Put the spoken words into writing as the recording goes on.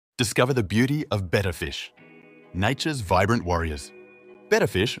Discover the beauty of betta fish, nature's vibrant warriors. Betta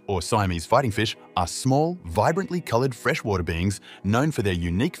fish, or Siamese fighting fish, are small, vibrantly coloured freshwater beings known for their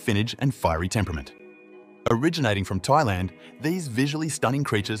unique finnage and fiery temperament. Originating from Thailand, these visually stunning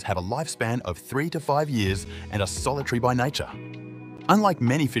creatures have a lifespan of 3 to 5 years and are solitary by nature. Unlike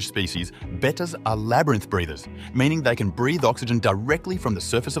many fish species, bettas are labyrinth breathers, meaning they can breathe oxygen directly from the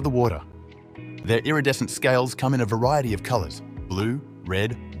surface of the water. Their iridescent scales come in a variety of colours: blue,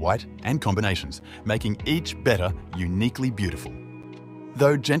 red, white, and combinations, making each betta uniquely beautiful.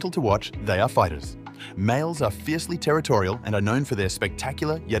 Though gentle to watch, they are fighters. Males are fiercely territorial and are known for their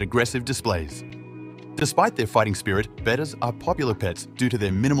spectacular yet aggressive displays. Despite their fighting spirit, bettas are popular pets due to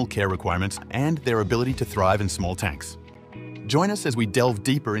their minimal care requirements and their ability to thrive in small tanks. Join us as we delve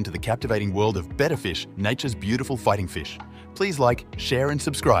deeper into the captivating world of betta fish, nature's beautiful fighting fish. Please like, share, and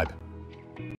subscribe.